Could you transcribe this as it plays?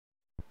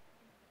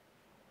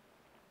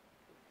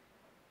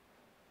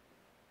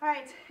All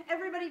right,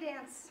 everybody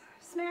dance.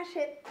 Smash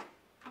hit.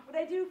 What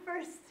I do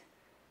first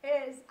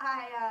is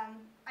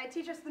I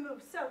teach us the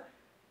moves. So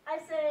I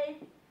say,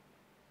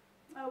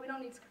 oh, we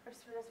don't need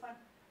scarves for this one.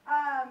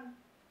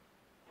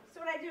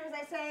 So what I do is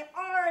I say,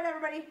 all right,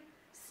 everybody,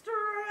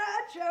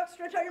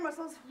 stretch out your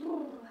muscles.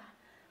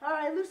 All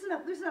right, loosen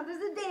up, loosen up.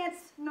 This is a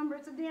dance number.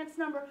 It's a dance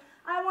number.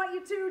 I want you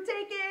to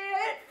take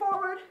it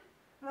forward.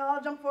 Well,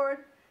 I'll jump forward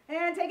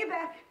and take it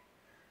back.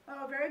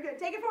 Oh, very good.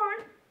 Take it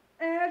forward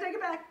and take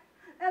it back.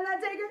 And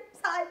then take it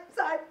side,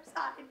 side,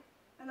 side.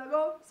 And they'll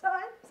go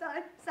side,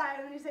 side, side.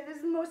 And then you say, this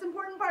is the most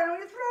important part. I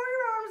want you to throw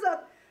your arms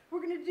up.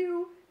 We're going to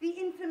do the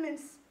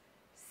infamous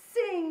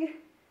sing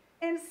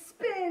and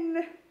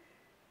spin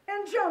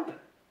and jump.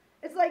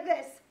 It's like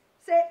this.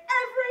 Say,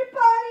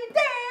 everybody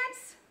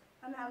dance.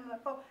 And then I'm going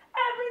to go,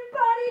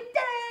 everybody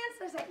dance.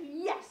 I say,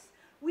 yes,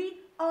 we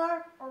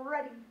are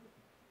ready.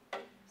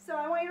 So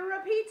I want you to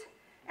repeat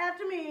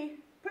after me.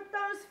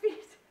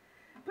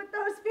 Put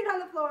those feet on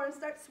the floor and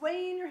start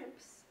swaying your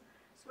hips.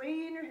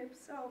 Swaying your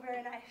hips. Oh,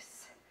 very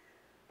nice.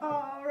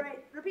 All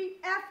right,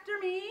 repeat after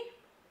me.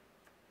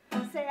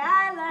 Say,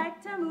 I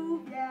like to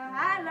move, yeah,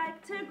 I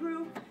like to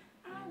groove.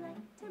 I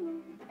like to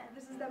move. Yeah,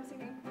 this is them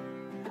singing.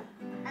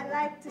 I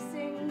like to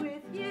sing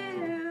with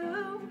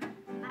you.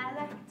 I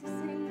like to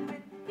sing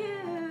with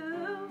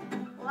you.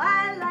 Well,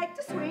 I like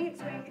to swing it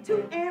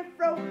to and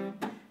fro.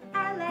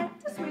 I like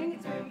to swing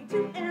it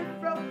to and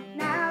fro.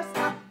 Now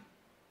stop.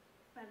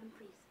 Madam,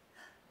 please.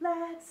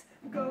 Let's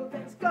go,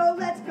 let's go,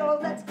 let's go,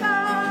 let's go.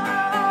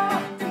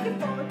 Take it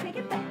forward, take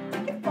it back,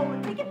 take it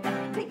forward, take it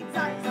back, take it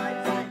side,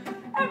 side, side.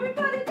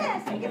 Everybody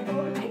dance, take it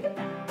forward, take it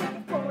back, take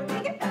it forward,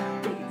 take it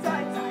back, take it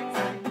side, side,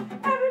 side.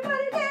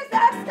 Everybody dance,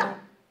 now stop.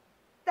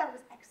 That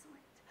was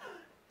excellent.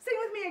 Sing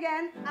with me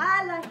again.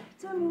 I like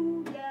to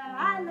move, yeah,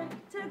 I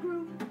like to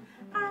groove.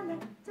 I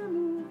like to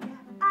move, yeah,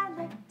 I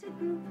like to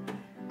groove.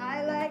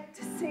 I like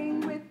to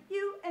sing with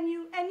you and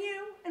you and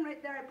you. And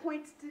right there I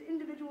point to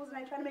individuals and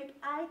I try to make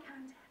eye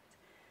contact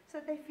so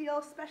that they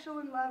feel special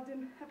and loved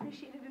and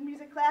appreciated in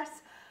music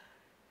class.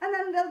 And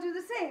then they'll do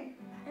the same.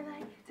 I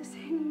like to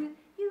sing with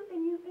you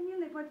and you and you.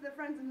 And they point to their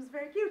friends and it's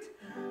very cute.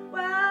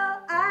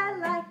 Well, I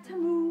like to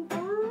move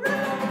real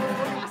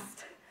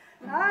fast.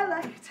 I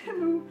like to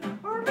move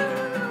real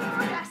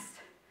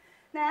fast.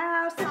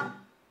 Now stop.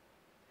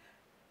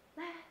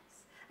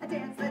 Let's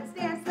dance, let's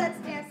dance, let's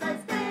dance,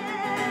 let's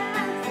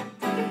dance.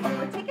 Take it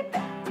forward, take it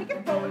back, take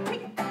it forward,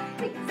 take it back,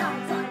 take it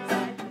side, side,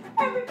 side.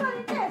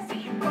 Everybody dance,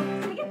 take it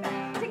forward, take it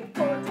back, take it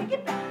forward, take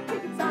it back,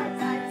 take it side,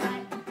 side,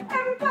 side.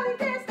 Everybody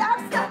dance, now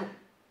stop.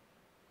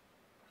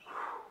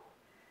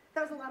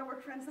 That was a lot of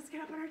work, friends. Let's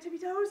get up on our tippy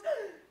toes.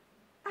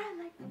 I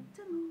like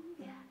to move,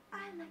 yeah,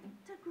 I like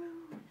to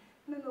groove.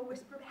 And then they'll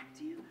whisper back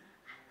to you,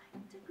 I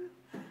like to groove.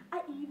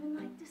 I even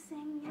like to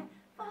sing at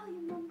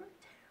volume number 2.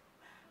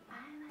 I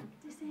like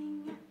to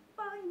sing at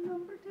volume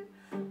number 2.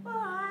 Well,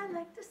 I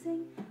like to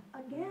sing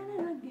again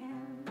and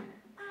again.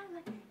 I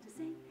like to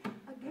sing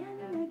again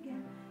and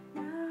again.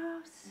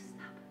 Now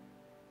stop.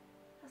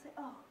 I'll say,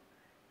 oh,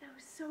 that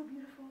was so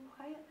beautiful and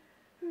quiet.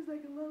 It was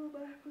like a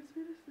lullaby puts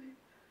me to sleep.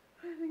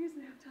 I think it's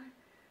nap time.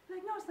 They're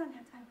like, no, it's not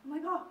nap time. I'm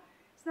like, oh,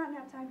 it's not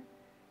nap time.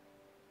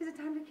 Is it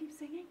time to keep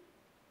singing?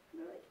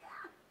 And they're like,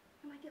 yeah.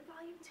 I'm like, at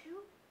volume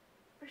 2?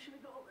 Or should we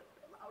go a little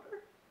bit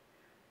louder?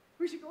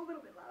 We should go a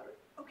little bit louder.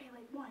 Okay,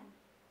 like 1.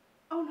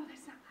 Oh, no,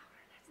 that's not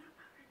louder. That's not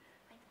louder.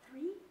 Like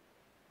 3?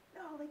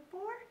 No, like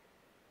 4?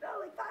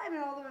 No, like 5.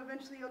 And all of them,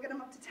 eventually you'll get them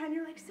up to 10.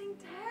 You're like, sing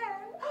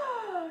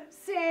 10.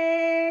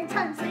 Sing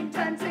 10, sing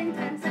 10, sing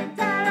 10, sing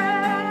 10.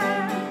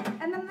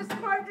 And then this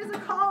part is a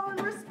call and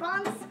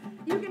response.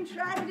 You can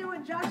try to do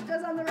what Josh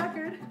does on the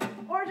record,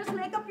 or just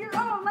make up your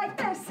own like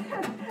this.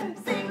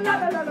 Sing la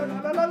la la la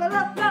la la la la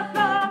la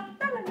la.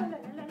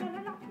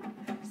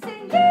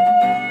 Sing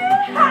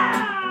yee-haw.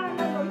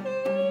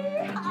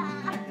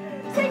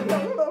 Sing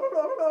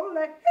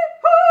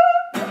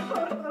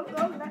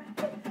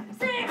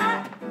sing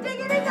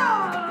diggity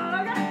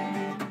dog.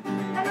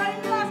 And right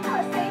in the last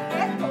part, say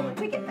get forward,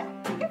 take it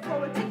back, take it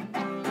forward, take it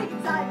back, take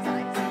it side,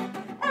 side, side.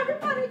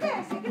 Everybody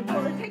dance, take it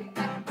forward, take it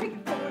back, take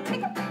it forward,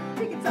 take it back,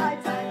 take it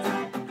side, side,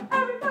 side.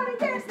 Everybody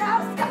dance,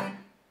 now stop.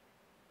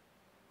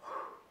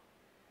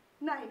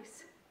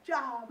 Nice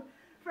job,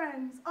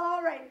 friends.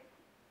 All right.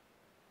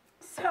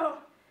 So,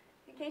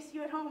 in case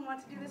you at home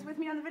want to do this with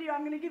me on the video,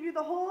 I'm going to give you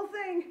the whole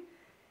thing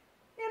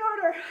in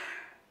order.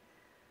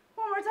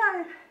 One more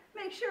time.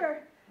 Make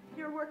sure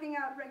you're working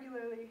out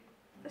regularly.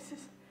 This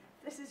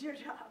is your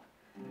job.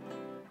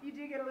 You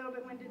do get a little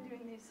bit winded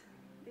doing these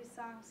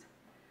songs.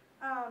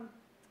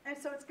 And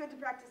so it's good to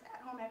practice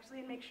at home actually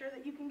and make sure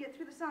that you can get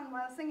through the song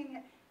while singing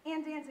it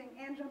and dancing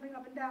and jumping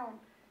up and down.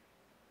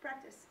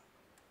 Practice.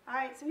 All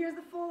right, so here's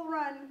the full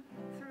run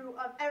through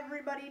of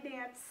Everybody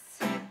Dance.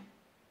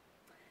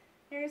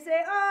 You're gonna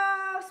say,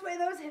 oh, sway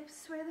those hips,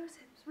 sway those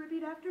hips.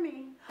 Repeat after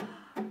me.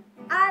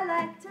 I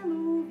like to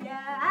move,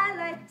 yeah, I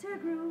like to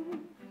groove.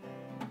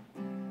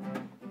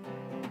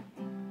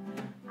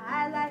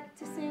 I like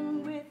to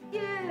sing with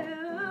you.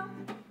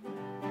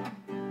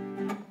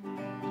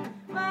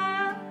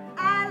 Well,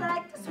 I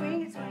like to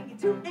swing it, swing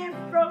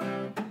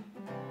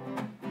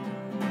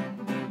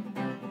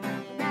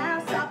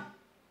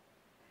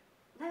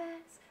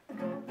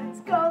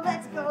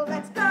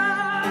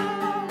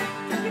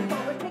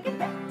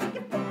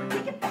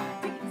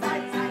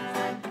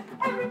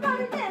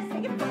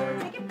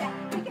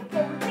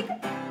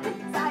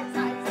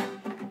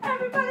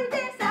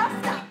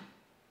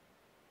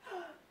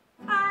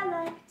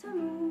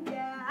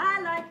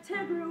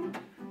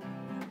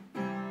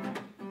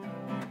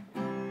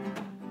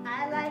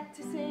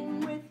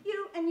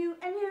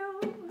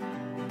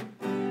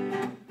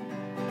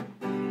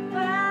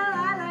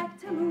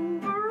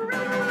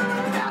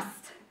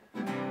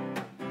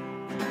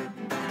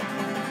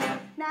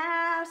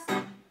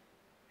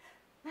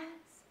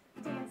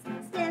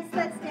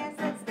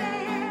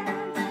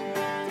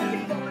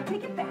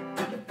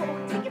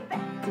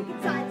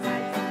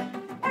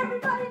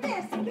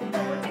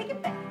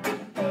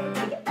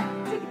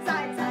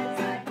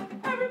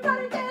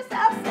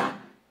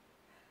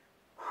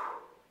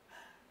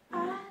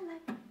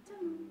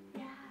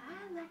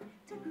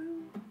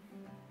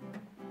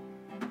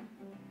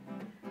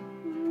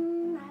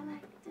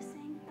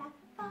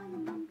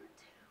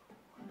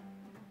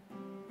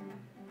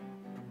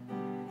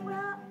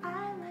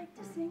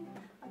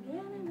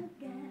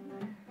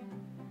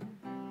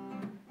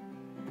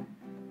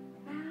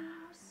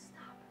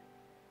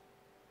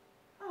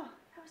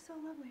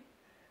lovely.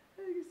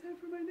 I think it's time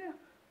for my nap.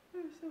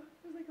 It was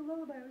like a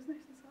lullaby. It was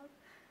nice and soft.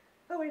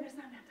 Oh wait, it's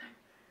not nap time.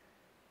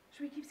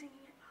 Should we keep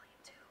singing it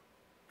volume 2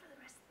 for the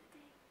rest of the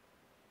day?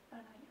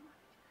 Oh no, you don't want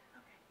to do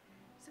that. Okay.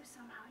 So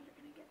somehow you're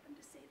gonna get them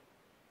to say,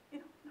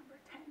 number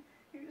 10.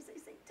 You're gonna say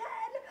 10.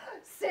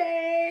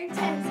 Sing 10,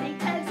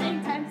 sing 10, sing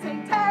 10.